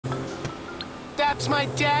That's my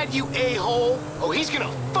dad, you a-hole. Oh, he's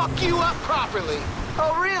gonna fuck you up properly.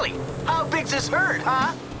 Oh, really? How big's this herd,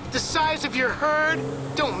 huh? The size of your herd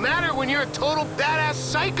don't matter when you're a total badass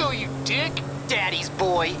psycho, you dick. Daddy's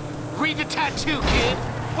boy. Read the tattoo, kid.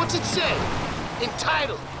 What's it say?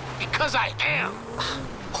 Entitled, Because I Am.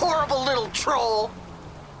 Horrible little troll.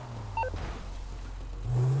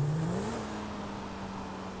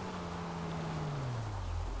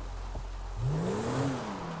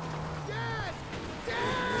 Dad!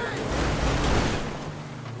 Dad!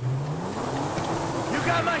 You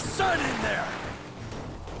got my son in there!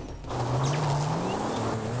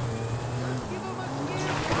 Give him a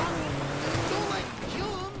gift. Don't, like,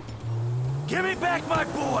 kill him. Give me back my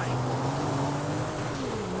boy!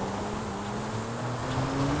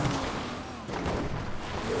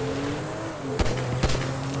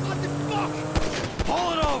 What the fuck? Pull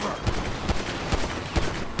it over!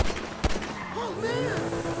 Oh, man!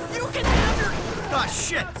 You can have your... Oh,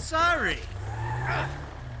 shit, sorry!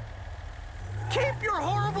 Keep your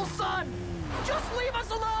horrible son! Just leave us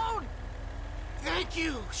alone! Thank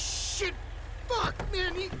you. Shit. Fuck,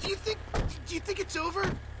 man. Do you think it's over?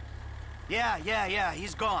 Yeah,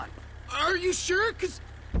 he's gone. Are you sure? 'Cause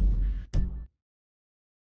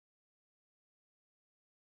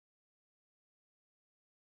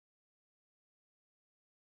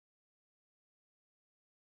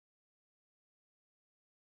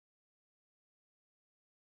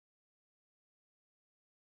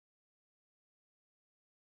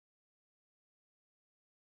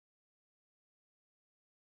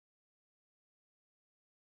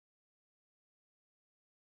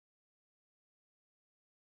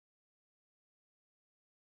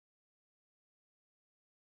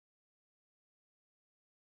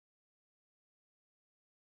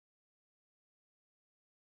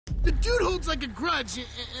the dude holds like a grudge,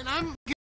 and I'm